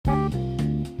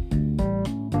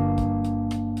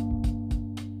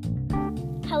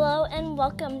and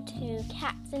welcome to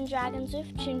Cats and Dragons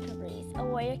with Ginger Breeze, a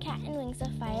Warrior Cat and Wings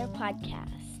of Fire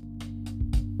podcast.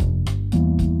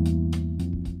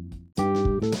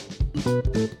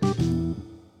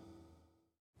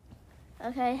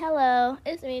 Okay, hello,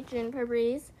 it's me, Ginger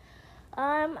Breeze.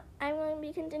 I'm going to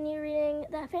be continue reading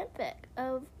that fanfic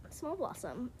of Small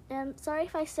Blossom. And sorry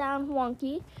if I sound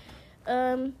wonky.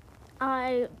 I'm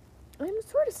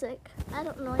sort of sick. I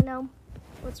don't really know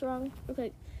what's wrong.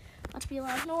 Okay. Not to be a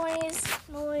lot of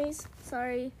noise.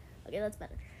 Sorry. Okay, that's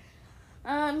better.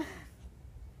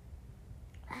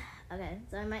 Okay,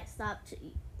 so I might stop to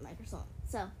eat my croissant.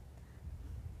 So,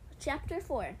 Chapter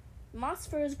 4. Moss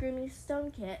Fur is grooming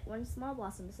Stone Kit when Small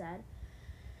Blossom said,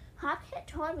 Hop Kit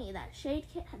told me that Shade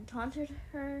Kit had taunted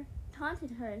her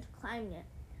into climbing it.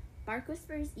 Bark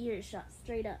Whisper's ears shot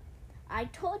straight up. I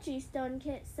told you, Stone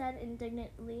Kit said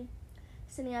indignantly,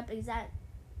 sitting up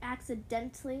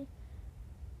accidentally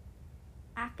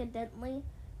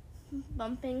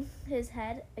bumping his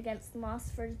head against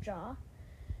Moss Fur's jaw.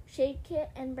 Shade Kit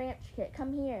and Branch Kit,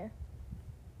 come here.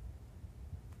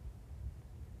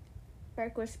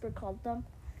 Bark Whisper called them.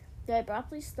 They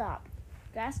abruptly stopped.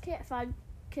 Grass Kit, Fog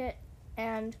Kit,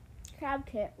 and Crab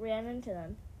Kit ran into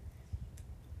them.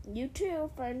 You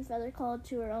too, Fern Feather called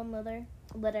to her own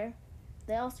litter.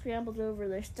 They all scrambled over,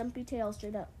 their stumpy tails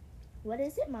straight up. What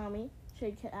is it, Mommy?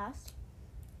 Shade Kit asked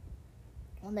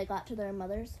when they got to their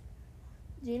mothers.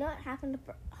 Do you know what happened to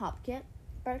Hop Kit?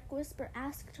 Bark Whisper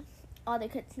asked. All the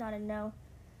kits nodded no.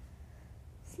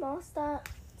 Small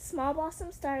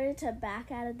Blossom started to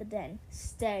back out of the den.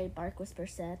 Stay, Bark Whisper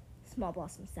said. Small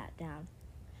Blossom sat down.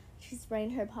 She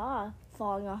sprained her paw,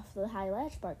 falling off the high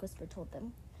ledge, Bark Whisper told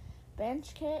them. Branch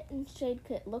Kit and Shade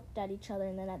Kit looked at each other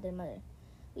and then at their mother.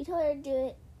 We told her to do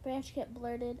it, Branch Kit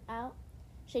blurted out.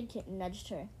 Shade Kit nudged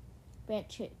her. Branch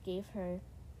Kit gave her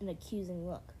an accusing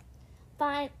look.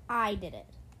 Fine, I did it,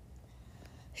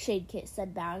 Shade Kit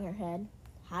said, bowing her head.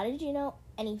 How did you know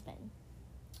anything?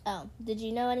 Oh, did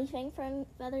you know anything, Fern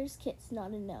Feathers? Kit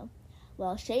nodded no.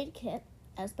 Well, Shade Kit,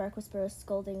 as Bark Whisper was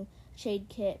scolding Shade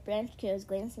Kit, Branch Kit was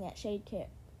glancing at Shade Kit.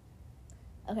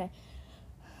 Okay.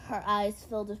 Her eyes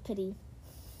filled with pity.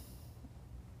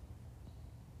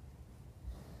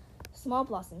 Small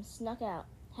Blossom snuck out.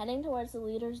 Heading towards the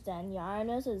leader's den,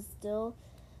 Yarnos was still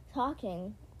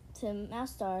talking to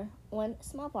Mouse Star when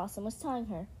Small Blossom was telling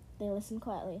her. They listened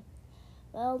quietly.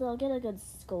 Well, they'll get a good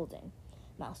scolding,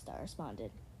 Mouse Star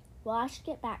responded. Well, I should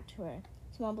get back to her,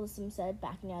 Small Blossom said,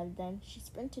 backing out of the den. She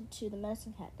sprinted to the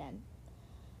medicine cat den.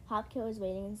 Hopkit was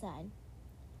waiting inside.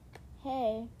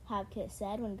 Hey, Hopkit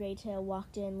said when Graytail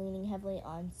walked in, leaning heavily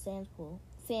on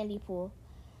Sandy Pool.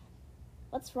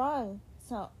 What's wrong?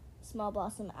 Small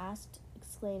Blossom asked,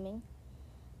 exclaiming.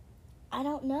 I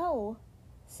don't know,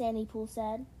 Sandy Pool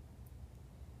said.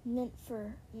 Mint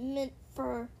fur,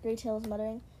 Graytail was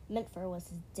muttering. Mint fur was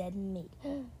his dead mate.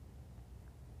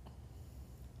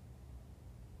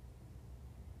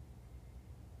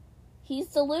 He's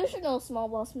delusional, Small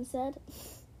Blossom said.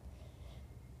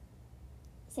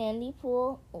 Sandy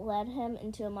Pool led him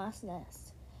into a moss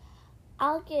nest.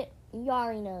 I'll get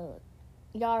Yarrow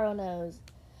Nose,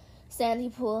 Sandy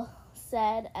Pool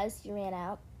said as he ran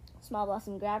out. Small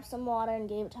Blossom grabbed some water and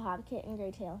gave it to Hopkit and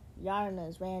Graytail. Yarrow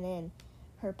Nose ran in,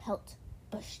 her pelt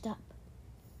bushed up.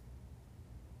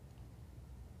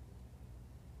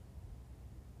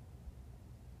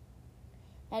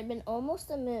 It had been almost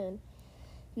a moon,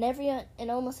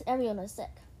 and almost everyone was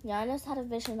sick. Yarnos had a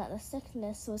vision that the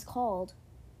sickness was called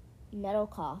meadow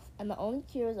cough, and the only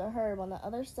cures are herb on the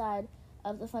other side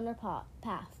of the thunder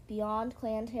path, beyond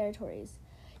clan territories.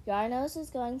 Yarnos is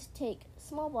going to take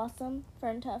Small Blossom,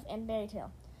 Ferntuff, and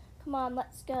Berrytail. Come on,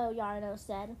 let's go, Yarnos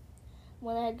said.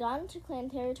 When they had gotten to clan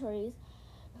territories,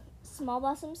 Small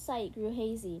Blossom's sight grew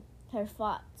hazy. Her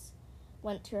thoughts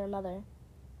went to her mother.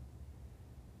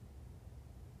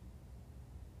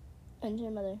 And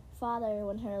her mother, father,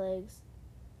 when her legs...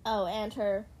 Oh, and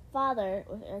her father,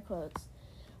 with air quotes,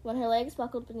 when her legs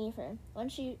buckled beneath her. When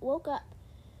she woke up,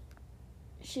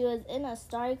 she was in a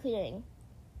starry clearing.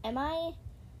 Am I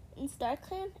in Star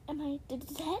Clan? Am I dead?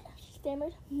 She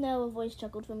stammered. No, a voice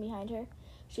chuckled from behind her.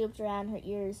 She whipped around, her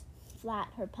ears flat,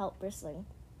 her pelt bristling.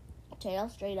 Tail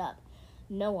straight up.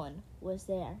 No one was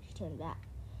there. She turned back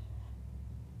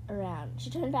around,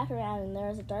 and there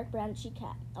was a dark brown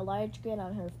she-cat, a large grin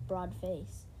on her broad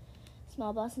face.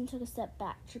 Small Blossom took a step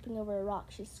back, tripping over a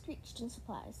rock. She screeched in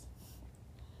surprise.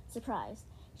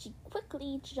 She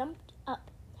quickly jumped up,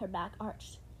 her back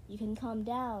arched. You can calm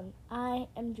down. I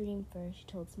am Dreamfur, she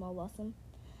told Small Blossom.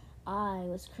 I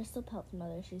was Crystal Pelt's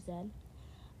mother, she said.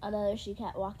 Another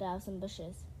she-cat walked out of some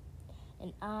bushes.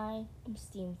 And I am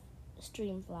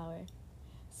Streamflower.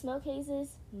 Smoke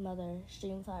hazes, Mother,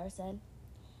 Streamflower said.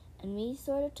 And we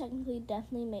sort of technically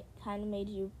definitely kind of made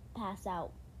you pass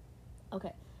out.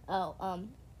 Okay. And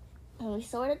we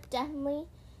sort of definitely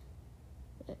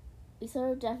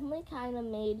kind of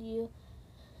made you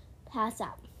pass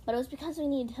out. But it was because we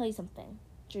needed to tell you something,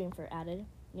 Dreamfur added.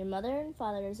 Your mother's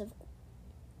father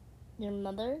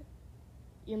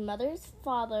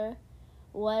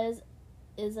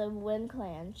is a Wind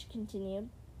Clan, she continued.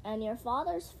 And your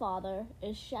father's father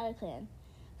is Shadow Clan,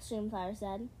 Streamflower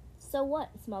said. So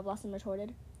what? Small Blossom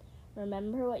retorted.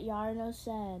 Remember what Yarno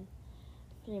said,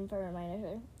 Dreamfur reminded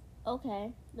her.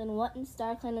 Okay, then what in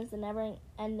StarClan is the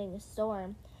never-ending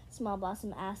storm? Small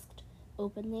Blossom asked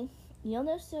openly. You'll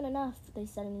know soon enough, they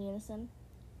said in unison.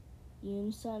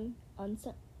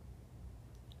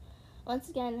 Once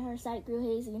again, her sight grew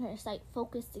hazy and her sight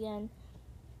focused again.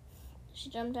 She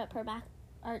jumped up, her back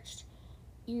arched,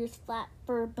 ears flat,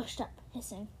 fur bushed up,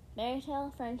 hissing.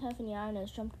 Berrytail, Ferntuff, and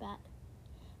Yarnos jumped back.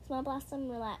 Small Blossom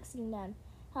relaxed, sitting down.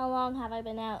 How long have I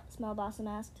been out? Small Blossom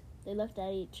asked. They looked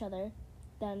at each other,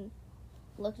 then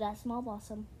looked at Small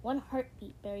Blossom. 1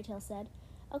 heartbeat, Berrytail said.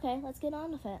 Okay, let's get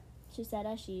on with it, she said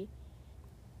as she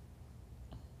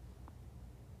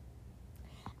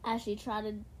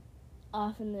trotted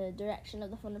off in the direction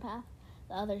of the Thunder Path.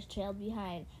 The others trailed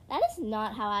behind. That is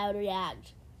not how I would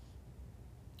react.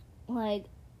 Like,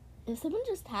 if someone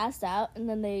just passed out and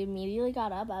then they immediately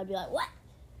got up, I would be like, what?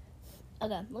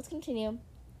 Okay, let's continue.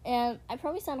 And I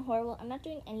probably sound horrible. I'm not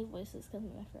doing any voices because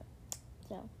of my throat.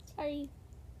 So, sorry.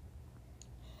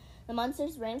 The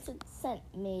monster's rancid scent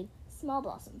made Small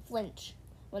Blossom flinch.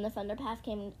 When the Thunder Path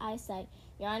came into eyesight,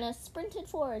 Yarnos sprinted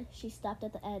forward. She stopped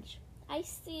at the edge. I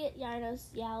see it,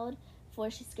 Yarnos yowled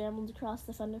before she scrambled across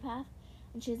the Thunder Path,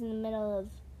 and she was in the middle of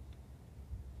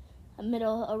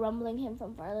a rumbling came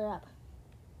from farther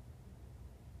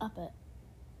up it.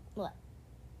 What?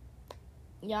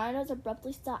 Yarnos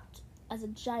abruptly stopped as a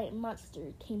giant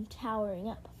monster came towering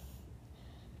up.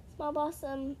 Small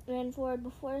Blossom ran forward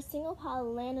before a single paw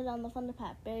landed on the Thunder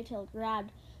Path. Berrytail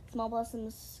grabbed Small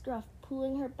Blossom's scruff,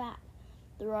 pulling her back.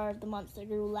 The roar of the monster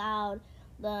grew loud,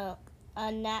 the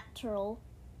unnatural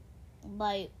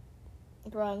light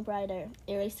growing brighter.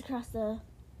 It raced across the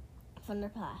Thunder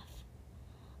Path.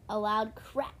 A loud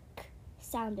crack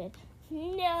sounded.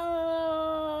 No!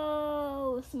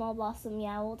 Small Blossom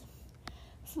yowled.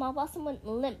 Small Blossom went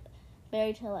limp.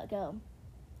 Berrytail let go.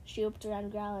 She whipped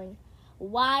around growling.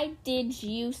 Why did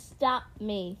you stop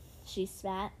me? She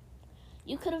spat.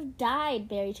 You could have died,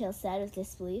 Berrytail said with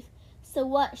disbelief. So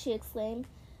what? She exclaimed.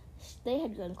 They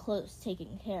had grown close,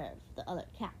 taking care of the other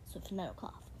cats with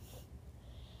Nettlecloth.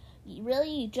 Really,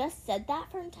 you just said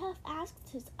that? Ferntuff asked,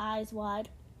 his eyes wide.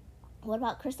 What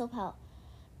about Crystal Pelt?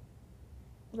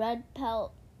 Red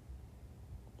Pelt,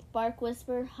 Bark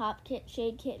Whisper, Hop Kit,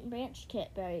 Shade Kit, and Branch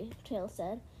Kit, Berrytail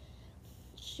said.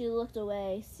 She looked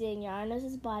away, seeing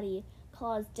Yarnos' body,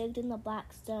 claws digged in the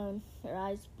black stone, her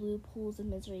eyes blue pools of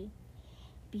misery.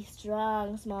 Be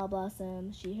strong, Small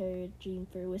Blossom, she heard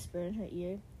Dreamfur whisper in her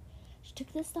ear. She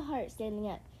took this to heart, standing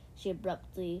up. She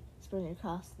abruptly sprinted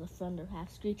across the Thunder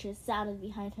Path. Screeches sounded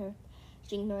behind her.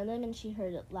 She ignored them, and she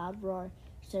heard a loud roar.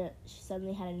 She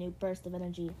suddenly had a new burst of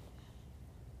energy.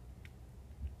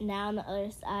 Now on the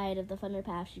other side of the Thunder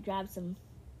Path, she grabbed some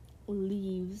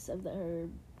leaves of the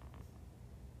herb.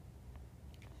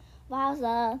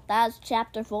 Wowza, that's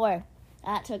chapter 4.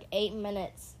 That took 8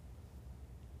 minutes.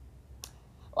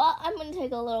 Well, I'm going to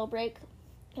take a little break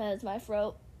because my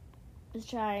throat is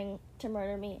trying to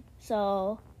murder me.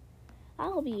 So,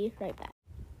 I'll be right back.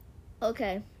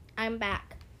 Okay, I'm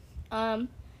back.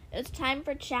 It's time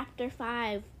for chapter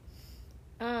 5.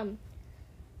 By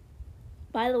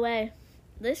the way,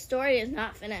 this story is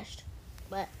not finished.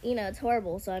 But, it's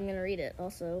horrible, so I'm going to read it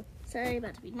also. Sorry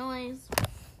about to be noise.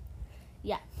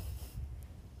 Yeah.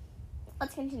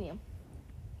 Let's continue.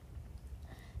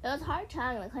 It was hard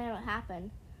telling the clan what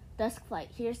happened. Duskflight,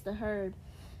 here's the herb,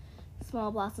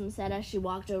 Small Blossom said as she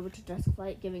walked over to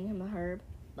Duskflight, giving him a herb.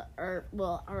 Herb.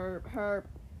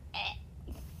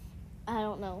 I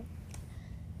don't know.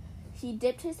 He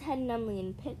dipped his head numbly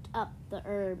and picked up the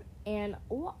herb and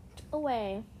walked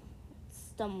away,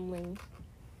 stumbling.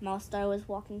 Malstar was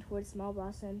walking towards Small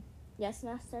Blossom. Yes,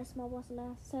 Master, Small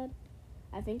Blossom said.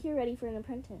 I think you're ready for an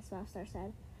apprentice, Malstar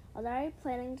said. I was already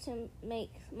planning to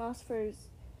make Mossfur's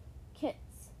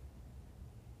Kit's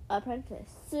apprentice.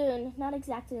 Soon, not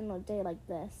exactly on a day like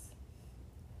this,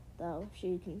 though,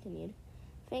 she continued.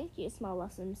 Thank you, Small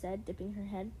Blossom said, dipping her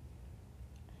head.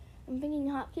 I'm thinking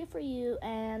hot kit for you,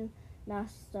 and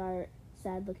Mastar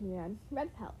said, looking around.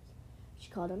 Red Pelt, she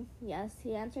called him. Yes,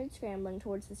 he answered, scrambling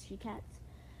towards the she-cats.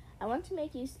 I want to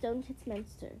make you Stone Kit's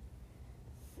monster.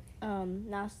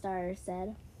 Mousestar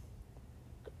said.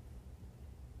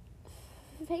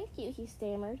 Thank you, he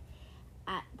stammered.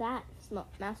 At that,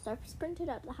 Mousestar sprinted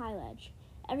up the high ledge.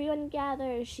 Everyone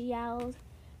gather, she yelled.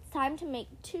 It's time to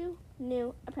make 2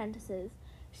 new apprentices,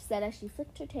 she said as she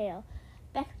flicked her tail,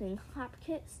 beckoning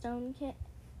Hopkit, Stonekit,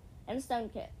 and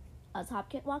Stonekit. As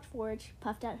Hopkit walked forward, she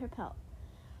puffed out her pelt.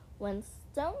 When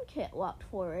Stonekit walked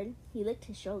forward, he licked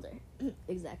his shoulder.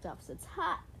 Exact opposites.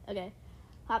 Ha! Okay.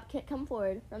 Hopkit, come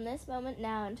forward. From this moment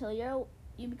now until you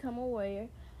become a warrior,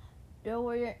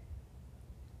 your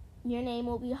name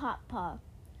will be Hot Paw.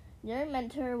 Your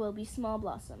mentor will be Small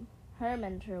Blossom. Her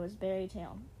mentor was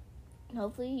Berrytail.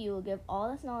 Hopefully you will give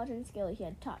all this knowledge and skill he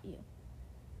had taught you.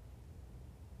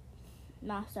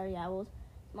 Mousestar yowled.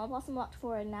 Small Blossom walked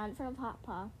forward, now in front of Hot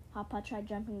Paw. Hot Paw tried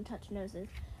jumping and touched noses.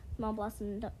 Small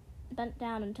Blossom bent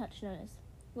down and touched nose.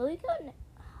 Will we go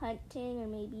hunting or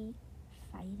maybe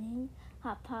fighting?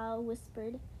 Hot Paw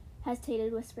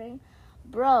hesitated, whispering.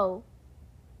 Bro,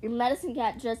 your medicine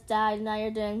cat just died and now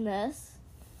you're doing this.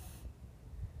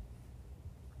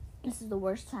 This is the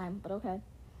worst time, but okay.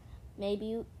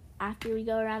 Maybe after we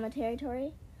go around the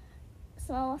territory?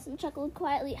 Small Blossom chuckled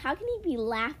quietly. How can he be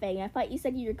laughing? I thought you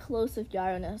said you were close with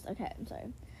Gyarados. Okay, I'm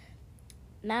sorry.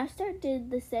 Mousestar did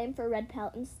the same for Red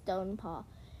Pelt and Stone Paw.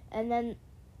 And then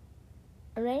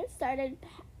rain.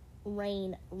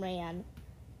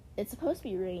 It's supposed to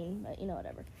be rain, but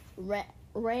whatever.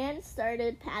 Rain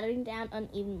started pattering down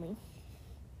unevenly.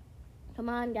 Come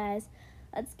on, guys.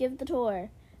 Let's give the tour.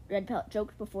 Red Pelt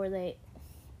joked before they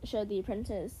showed the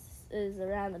apprentices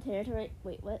around the territory.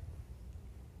 Wait, what?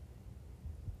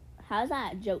 How's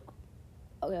that a joke?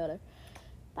 Okay, whatever.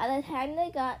 By the time they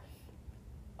got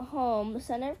home, the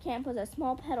center of camp was a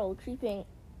small puddle creeping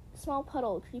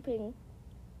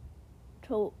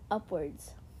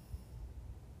upwards.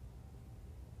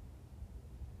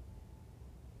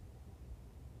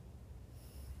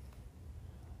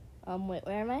 Wait,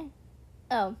 where am I?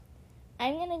 Oh,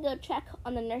 I'm gonna go check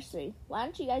on the nursery. Why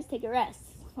don't you guys take a rest?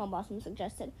 Small Blossom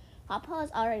suggested. Hot Paw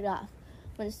is already off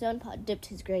when Stone Paw dipped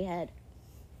his gray head.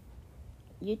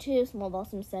 You too, Small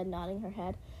Blossom said, nodding her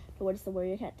head towards the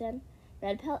warrior cat den.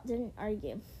 Red Pelt didn't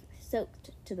argue,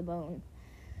 soaked to the bone.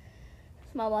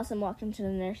 Small Blossom walked into the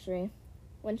nursery.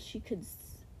 When she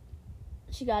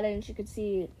got in, she could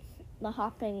see the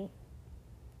hopping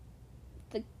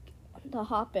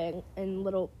in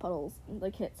little puddles.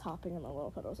 The kids hopping in the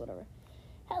little puddles, whatever.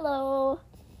 Hello,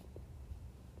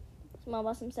 Small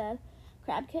Blossom said.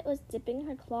 Crabkit was dipping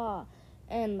her claw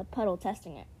in the puddle,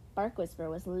 testing it. Bark Whisper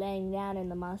was laying down in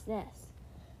the moss nest.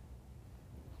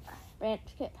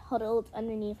 Branchkit huddled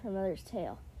underneath her mother's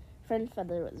tail. Friend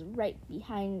Feather was right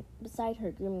beside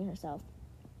her, grooming herself.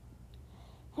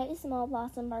 Hey, Small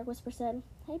Blossom, Bark Whisper said.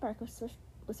 Hey, Bark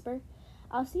Whisper.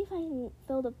 I'll see if I can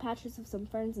fill the patches with some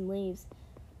ferns and leaves.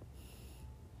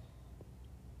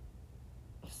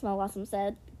 Small Blossom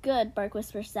said. Good, Bark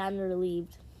Whisper sounded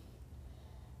relieved.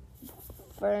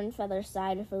 Fern Feather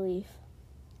sighed with relief.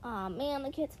 Aw, man,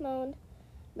 the kits moaned.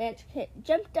 Branchkit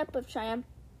jumped up with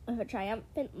a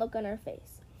triumphant look on her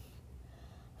face.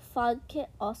 Fogkit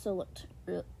also looked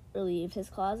relieved, his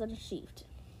claws unsheathed.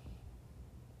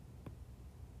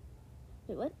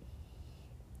 Wait, what?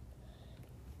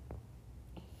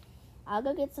 I'll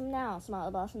go get some now,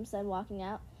 Small Blossom said, walking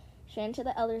out. She ran to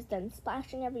the elder's den,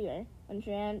 splashing everywhere. When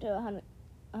she ran to a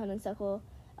honeysuckle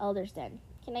elder's den.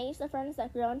 Can I use the ferns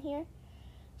that grow in here?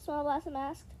 Small Blossom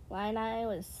asked. Baiaiaiaaiiii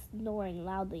was snoring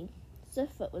loudly.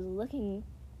 Swiftfoot was licking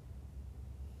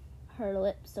her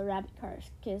lips, a rabbit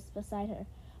carcass beside her.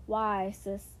 Why,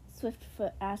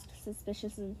 Swiftfoot asked,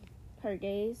 suspicious in her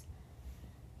gaze.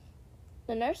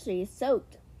 The nursery is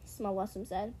soaked, Small Blossom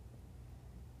said.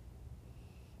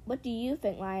 What do you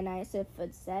think, Baiaiaiaaiii?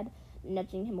 Swiftfoot said,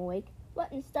 nudging him awake.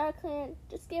 What in StarClan?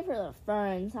 Just give her the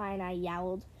ferns, Baiaiaiaaiii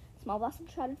yowled. Small Blossom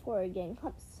trotted forward, getting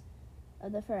clumps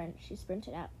of the fern. She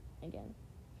sprinted out again.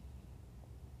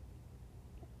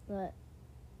 But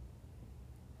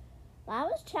that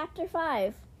was chapter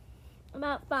 5.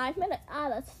 About 5 minutes.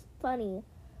 That's funny.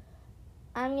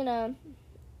 I'm gonna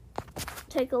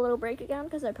take a little break again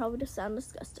because I probably just sound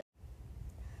disgusting.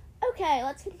 Okay,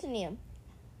 let's continue.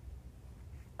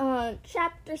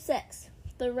 Chapter 6.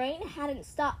 The rain hadn't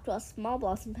stopped while Small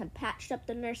Blossom had patched up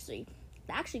the nursery.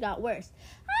 It actually got worse.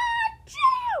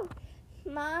 Achoo!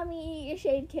 Mommy,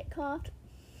 Shade Kit coughed.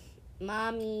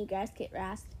 Mommy, Grass Kit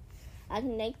rasped. I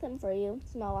can make them for you,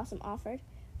 Small Blossom offered.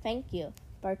 Thank you,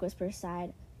 Bark Whisper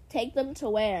sighed. Take them to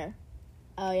where?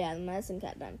 Oh yeah, the medicine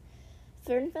cat den.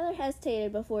 Fern Feather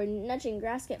hesitated before nudging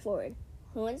Grass Kit forward.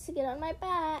 Who wants to get on my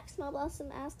back? Small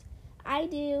Blossom asked. I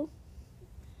do.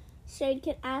 Shade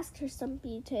Kit asked her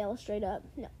stumpy tail straight up.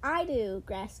 No, I do,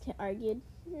 Grass Kit argued.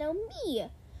 No, me,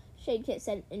 Shade Kit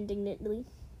said indignantly.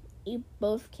 You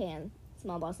both can,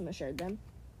 Small Blossom assured them.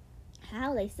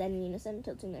 How, they said in unison,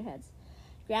 tilting their heads.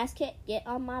 Grass Kit, get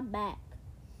on my back,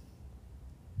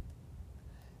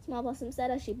 Small Blossom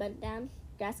said as she bent down.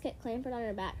 Grass Kit clambered on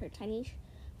her back, her tiny,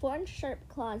 4-inch sharp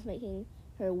claws making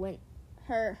her wince.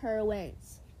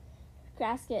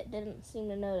 Grass Kit didn't seem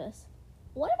to notice.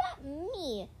 What about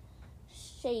me?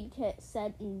 Shade Kit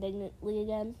said indignantly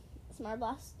again. Small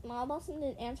Blossom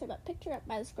didn't answer, but picked her up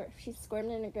by the skirt. She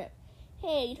squirmed in her grip.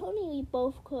 Hey, you told me we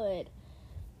both could,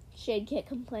 Shade Kit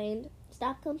complained.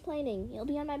 Stop complaining. You'll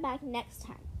be on my back next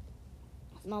time,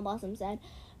 Small Blossom said,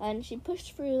 and she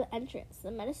pushed through the entrance,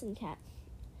 the medicine cat.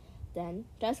 Then,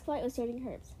 Dusklight was sorting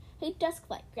herbs. Hey,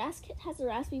 Dusklight, Grass Kit has a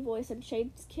raspy voice and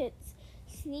Shade Kit's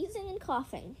sneezing and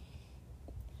coughing.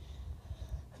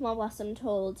 Small Blossom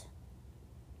told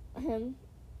him,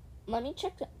 let me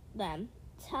check them.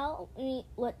 Tell me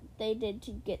what they did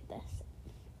to get this,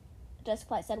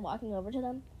 Dusklight said, walking over to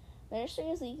them. The nursery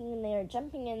was leaking and they were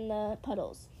jumping in the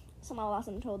puddles. Small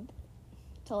Blossom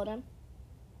told him.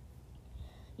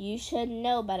 You should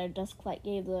know better, Dusklight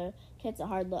gave the kids a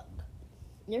hard look.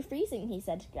 You're freezing, he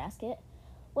said to Grass Kit.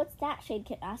 What's that? Shade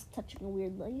Kit asked, touching a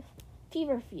weird leaf.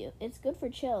 Feverfew. It's good for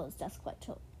chills, Dusklight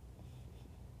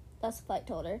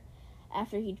told her.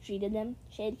 After he treated them,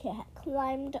 Shade Kit had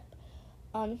climbed up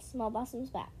on Small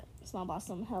Blossom's back. Small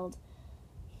Blossom holding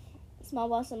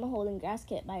Grass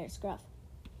Kit by her scruff.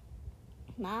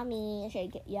 Mommy,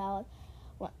 Shade Kit yelled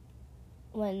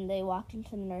when they walked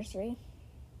into the nursery.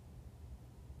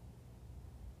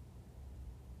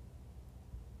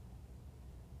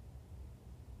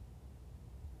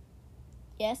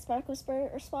 Yes, Spark Whisper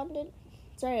responded.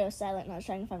 Sorry, I was silent and I was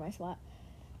trying to find my spot.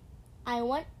 I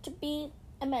want to be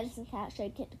a medicine cat,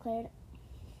 Shade Kit declared.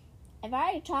 I've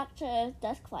already talked to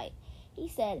Dusklight. He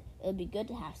said it would be good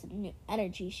to have some new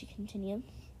energy, she continued.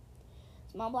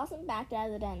 Small Blossom backed out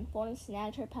of the den. Thorny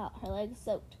snagged her pelt, her legs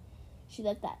soaked. She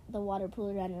looked at the water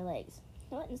pool around her legs.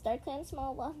 What in Starclan?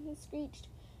 Small Blossom screeched.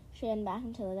 She ran back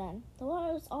into the den. The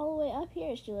water was all the way up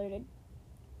here, she alerted.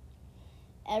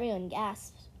 Everyone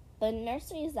gasped. The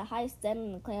nursery is the highest den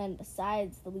in the clan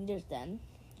besides the leader's den.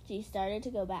 She started to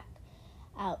go back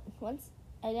out. Once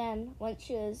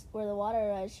she was where the water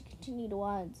was, she continued to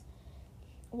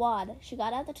wad. She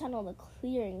got out the tunnel. The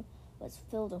clearing was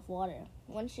filled with water.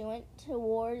 When she went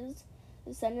towards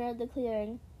the center of the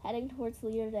clearing, heading towards the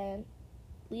leader's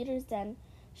den,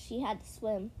 she had to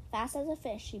swim. Fast as a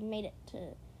fish, she made it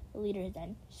to the leader's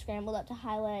den. She scrambled up to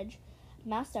high ledge.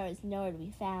 Mouthstar was nowhere to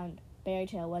be found.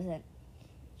 Berrytail wasn't.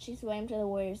 She swam to the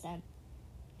warrior's den.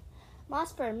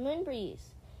 Mossfur,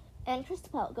 Moonbreeze, and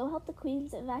Crystapelt, go help the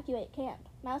queens evacuate camp.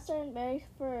 Mouthstar and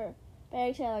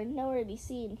Berrytail are nowhere to be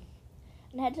seen.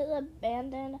 And head to the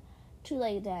abandoned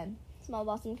two-legged den, Small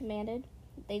Blossom commanded.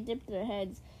 They dipped their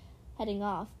heads, heading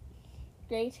off.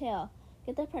 Graytail,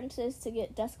 get the apprentices to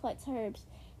get Dusklight's herbs,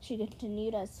 she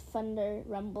continued as thunder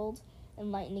rumbled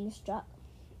and lightning struck.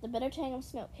 The bitter tang of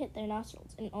smoke hit their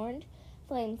nostrils, and orange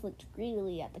flames licked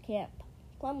greedily at the camp.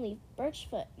 Plumleaf,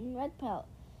 Birchfoot, and Redpelt.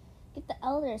 Get the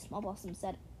elders, Small Blossom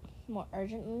said more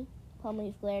urgently.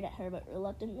 Plumleaf glared at her, but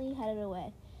reluctantly headed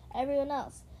away. Everyone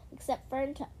else, except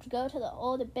Ferntop, go to the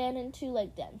old abandoned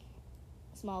two-legged den,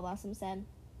 Small Blossom said.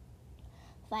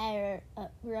 The fire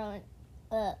growing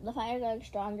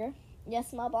stronger. Yes,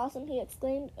 Small Blossom, he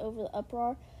exclaimed over the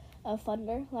uproar of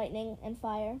thunder, lightning, and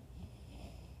fire.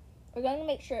 We're going to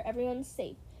make sure everyone's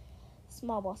safe,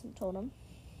 Small Blossom told him.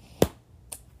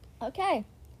 Okay,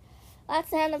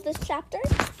 that's the end of this chapter.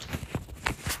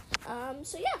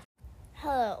 So yeah.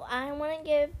 Hello, I want to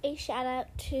give a shout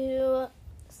out to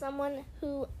someone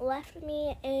who left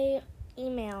me a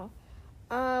email.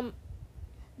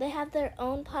 They have their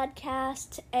own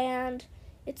podcast, and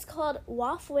it's called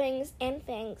Waff Wings and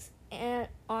Fangs and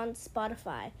on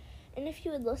Spotify. And if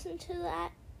you would listen to that,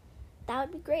 that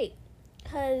would be great,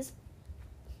 because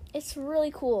it's really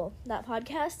cool, that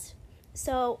podcast.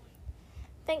 So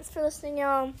thanks for listening,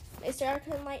 y'all. May Star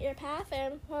can light your path,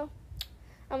 and, well,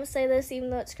 I'm going to say this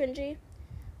even though it's cringy.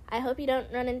 I hope you don't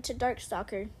run into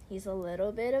Darkstalker. He's a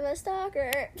little bit of a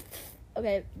stalker.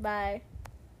 Okay, bye.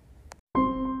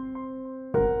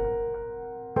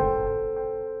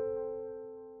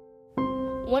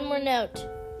 One more note.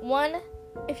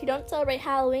 If you don't celebrate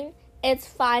Halloween, it's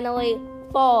finally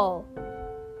fall.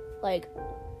 Like,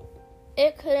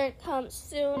 it couldn't come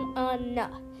soon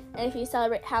enough. And if you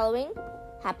celebrate Halloween,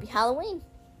 happy Halloween.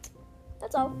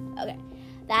 That's all. Okay.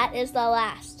 That is the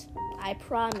last. I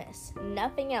promise.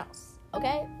 Nothing else.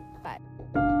 Okay? Bye.